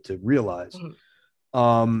thing to realize.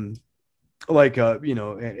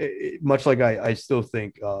 Much like I still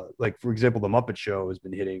think, like, for example, the Muppet Show has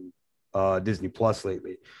been hitting Disney Plus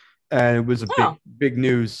lately, and it was a big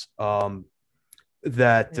news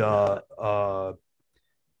that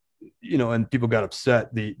and people got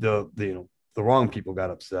upset. The wrong people got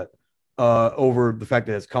upset over the fact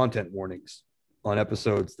that it has content warnings on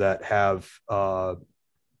episodes that have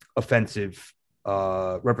offensive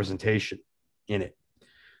representation in it.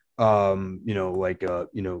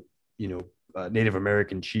 Native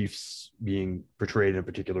American chiefs being portrayed in a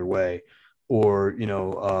particular way, or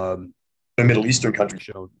a Middle Eastern country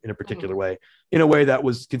shown in a particular way, in a way that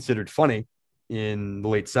was considered funny in the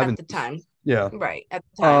late 70s. At the time. Yeah. Right. At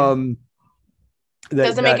the time.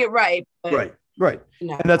 Doesn't make it right. But, right.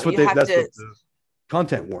 And that's what what the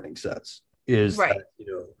content warning says, is that,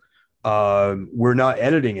 we're not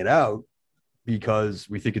editing it out because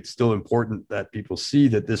we think it's still important that people see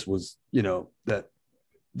that this was, that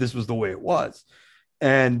this was the way it was.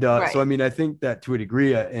 And so, I mean, I think that to a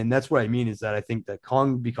degree, and that's what I mean, is that I think that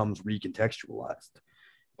Kong becomes recontextualized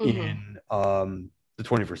in the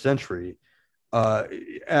 21st century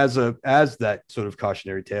as that sort of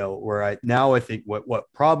cautionary tale, where I think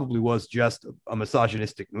what probably was just a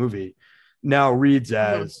misogynistic movie now reads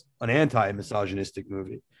as an anti-misogynistic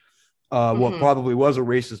movie. What probably was a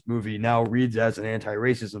racist movie now reads as an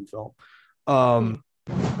anti-racism film.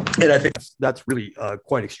 And I think that's really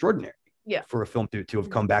quite extraordinary. For a film to have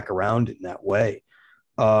come back around in that way.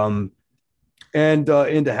 And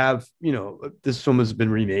to have, this film has been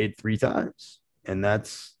remade 3 times, and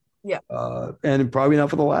that's, and probably not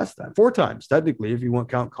for the last time, 4 times, technically, if you want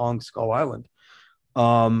to count Kong Skull Island.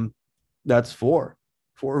 That's 4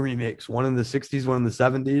 remakes, one in the 60s, one in the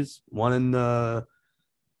 70s, one in the,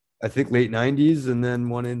 I think, late 90s, and then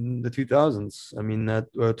one in the 2000s. I mean,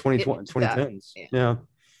 that 2010s. Yeah.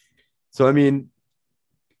 So, I mean,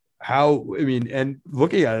 and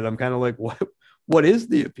looking at it, I'm kind of like, what is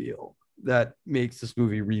the appeal that makes this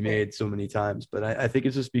movie remade so many times? But I think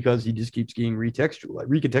it's just because he just keeps getting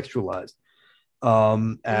recontextualized.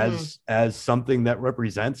 Mhm. as something that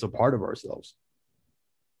represents a part of ourselves,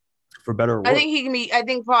 for better or I worse. think he can be. I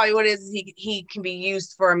think probably what it is he can be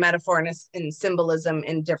used for a metaphor and symbolism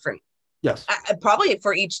in different. Yes. Probably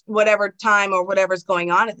for each whatever time or whatever's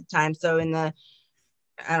going on at the time. So in the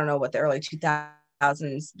I don't know what the early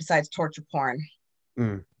 2000s besides torture porn,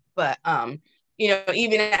 Mm. but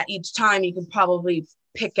even at each time you can probably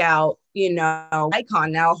pick out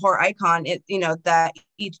icon now horror icon that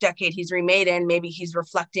each decade he's remade in, maybe he's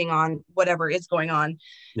reflecting on whatever is going on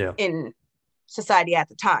Yeah. in society at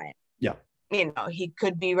the time. Yeah. He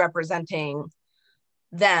could be representing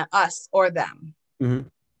them, us, or them. Mm-hmm.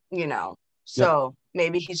 So yep.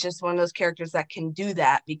 Maybe he's just one of those characters that can do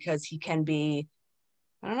that because he can be.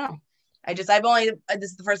 I don't know.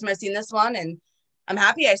 This is the first time I've seen this one, and I'm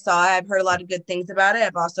happy I saw it. I've heard a lot of good things about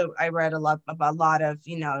it. I read a lot about a lot of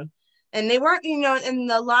and they weren't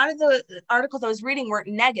and a lot of the articles I was reading weren't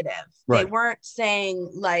negative. Right. They weren't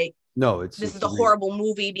saying like, no, this is a horrible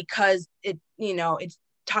movie because it's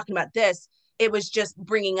talking about this. It was just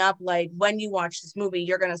bringing up like, when you watch this movie,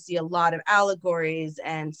 you're going to see a lot of allegories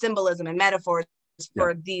and symbolism and metaphors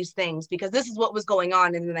for these things because this is what was going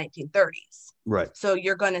on in the 1930s. Right. So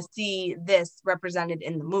you're going to see this represented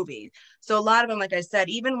in the movie. So a lot of them, like I said,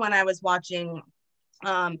 even when I was watching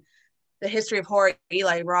the history of horror,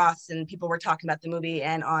 Eli Roth, and people were talking about the movie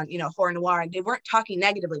and on, Horror Noir, they weren't talking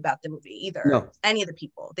negatively about the movie either. No. Any of the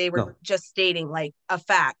people. They were just stating like a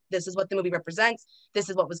fact. This is what the movie represents. This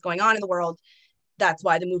is what was going on in the world. That's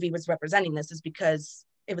why the movie was representing this, is because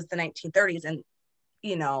it was the 1930s. And,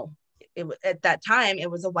 at that time,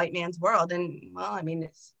 it was a white man's world. And, well, I mean,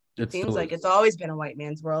 it seems like it's always been a white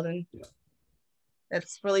man's world. And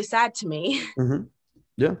that's really sad to me. Mm-hmm.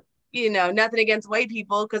 Yeah. Nothing against white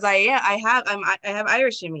people, because I have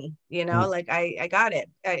Irish in me, like I got it,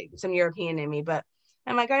 some European in me, but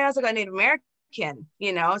I'm like, I also got Native American,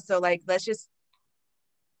 so like, let's just,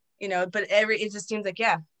 but it just seems like,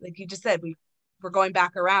 like you just said, we're going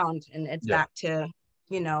back around, and it's back to,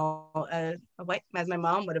 a white, as my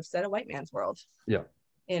mom would have said, a white man's world. Yeah.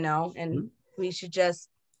 And we should just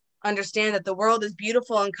understand that the world is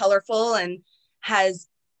beautiful and colorful and has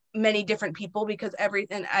many different people, because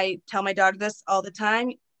and I tell my daughter this all the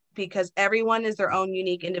time, because everyone is their own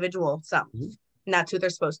unique individual self, and that's who they're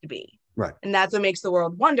supposed to be. Right. And that's what makes the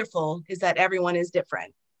world wonderful, is that everyone is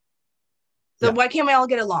different. So why can't we all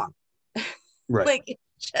get along? Right. Like, it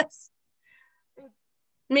just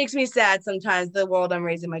makes me sad sometimes, the world I'm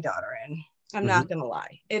raising my daughter in. I'm not gonna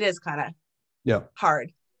lie, it is kind of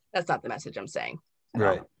hard. That's not the message I'm saying.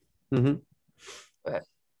 Right. But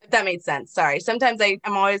if that made sense. Sorry. Sometimes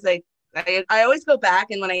I'm always like, I always go back,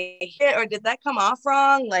 and when I hit, or did that come off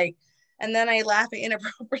wrong? Like, and then I laugh at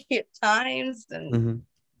inappropriate times, and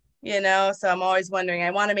so I'm always wondering. I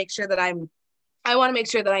want to make sure that I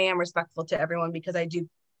am respectful to everyone, because I do,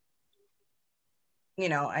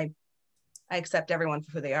 I accept everyone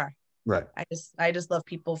for who they are. Right. I just love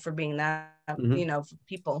people for being that, for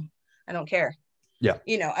people. I don't care. Yeah.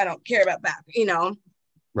 I don't care about back,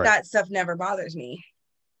 right. That stuff never bothers me.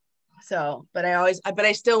 So, but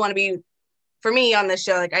I still want to be, for me on this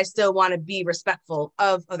show, like, I still want to be respectful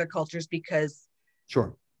of other cultures, because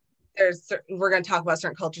we're going to talk about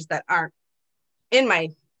certain cultures that aren't in my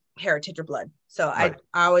heritage or blood. So I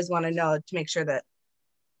always want to know, to make sure that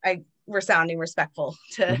we're sounding respectful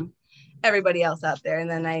to everybody else out there. And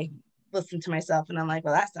then I listen to myself, and I'm like,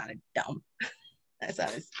 well, that sounded dumb. That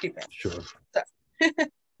sounded stupid. Sure. So,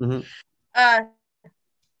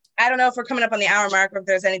 I don't know if we're coming up on the hour mark, or if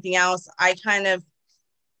there's anything else. I kind of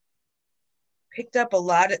picked up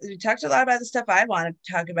we talked a lot about the stuff I wanted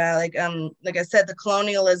to talk about. Like I said, the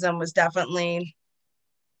colonialism was definitely,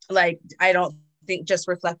 like, I don't think just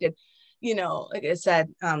reflected, like I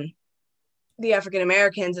said, the African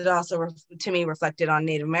Americans, it also to me reflected on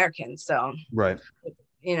Native Americans. So, right.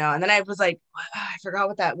 And then I was like, I forgot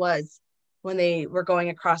what that was when they were going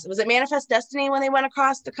across. Was it Manifest Destiny when they went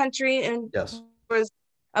across the country? And yes.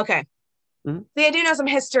 Okay. See, I do know some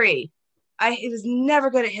history. I was never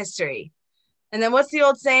good at history. And then what's the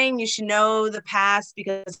old saying? You should know the past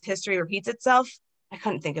because history repeats itself. I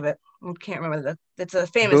couldn't think of it. I can't remember that's a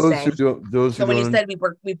famous saying. So when you said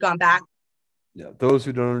we've gone back. Yeah, those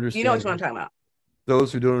who don't understand. You know what I'm talking about.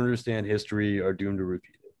 Those who don't understand history are doomed to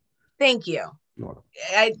repeat it. Thank you.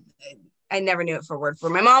 I never knew it for word for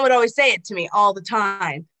word. My mom would always say it to me all the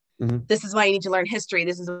time. This is why you need to learn history.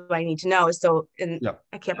 This is what I need to know. So, I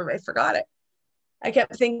can't remember. I forgot it. I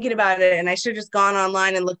kept thinking about it, and I should have just gone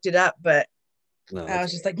online and looked it up, but I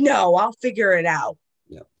was just like, no, I'll figure it out.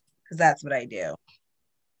 Yeah. Because that's what I do.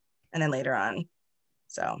 And then later on.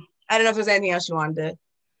 So I don't know if there's anything else you wanted to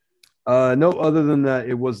No, other than that,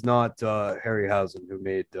 it was not Harryhausen who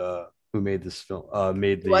made this film,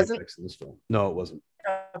 made It the wasn't? effects in this film. No, it wasn't.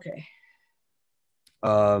 Okay.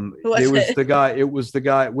 Who was it? It was the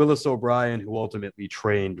guy Willis O'Brien who ultimately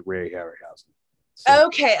trained Ray Harryhausen. So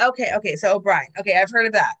Okay. So O'Brien. Okay, I've heard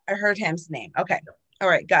of that. I heard him's name. Okay. All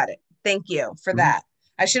right, got it. Thank you for mhm. that.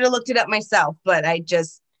 I should have looked it up myself, but I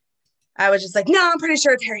was just like, no, I'm pretty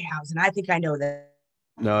sure it's Harryhausen. I think I know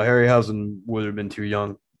No, Harryhausen would have been too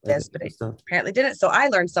young, I this, think, but at I this time. apparently didn't. So I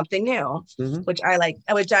learned something new, Mhm. which I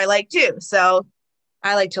like too. So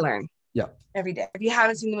I like to learn Yeah. every day. If you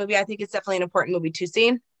haven't seen the movie, I think it's definitely an important movie to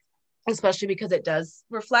see, especially because it does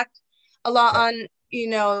reflect a lot Right. on,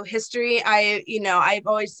 history. I've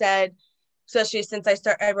always said, especially since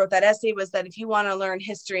I wrote that essay, was that if you want to learn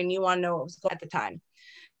history and you want to know what was going on at the time.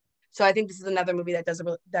 So I think this is another movie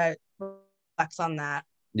that reflects on that.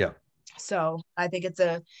 Yeah. So I think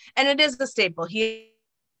and it is a staple. He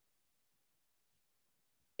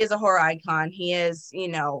is a horror icon. He is,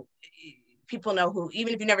 people know who,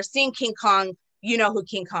 even if you've never seen King Kong, you know who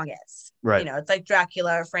King Kong is. Right. It's like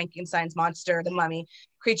Dracula, Frankenstein's monster, the mummy,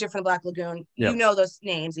 creature from the Black Lagoon. Yeah. You know those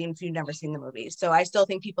names, even if you've never seen the movie. So I still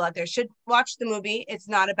think people out there should watch the movie. It's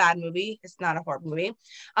not a bad movie. It's not a horror movie.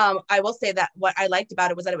 I will say that what I liked about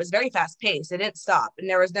it was that it was very fast paced. It didn't stop. And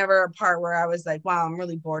there was never a part where I was like, wow, I'm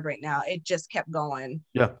really bored right now. It just kept going.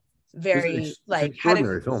 Yeah. Very it's an like had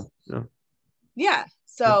extraordinary film. Yeah. yeah. Yeah.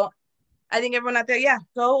 So I think everyone out there, yeah,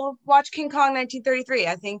 go watch King Kong 1933.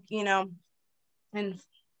 I think, and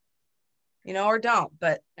or don't,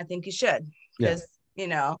 but I think you should Yeah. because,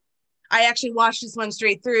 I actually watched this one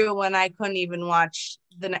straight through when I couldn't even watch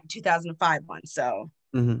the 2005 one. So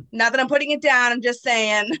Mhm. not that I'm putting it down, I'm just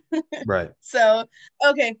saying. Right. So,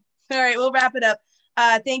 okay. All right, we'll wrap it up.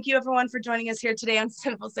 Thank you everyone for joining us here today on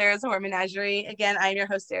Sinful Sarah's Horror Menagerie. Again, I'm your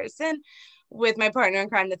host, Sarah Sin, with my partner in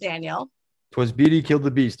crime, Nathaniel. 'Twas Beatty killed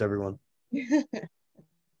the beast, everyone.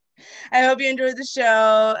 I hope you enjoyed the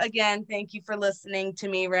show. Again, thank you for listening to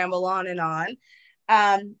me ramble on and on.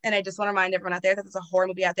 And I just want to remind everyone out there that there's a horror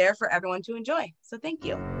movie out there for everyone to enjoy. So thank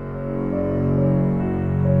you.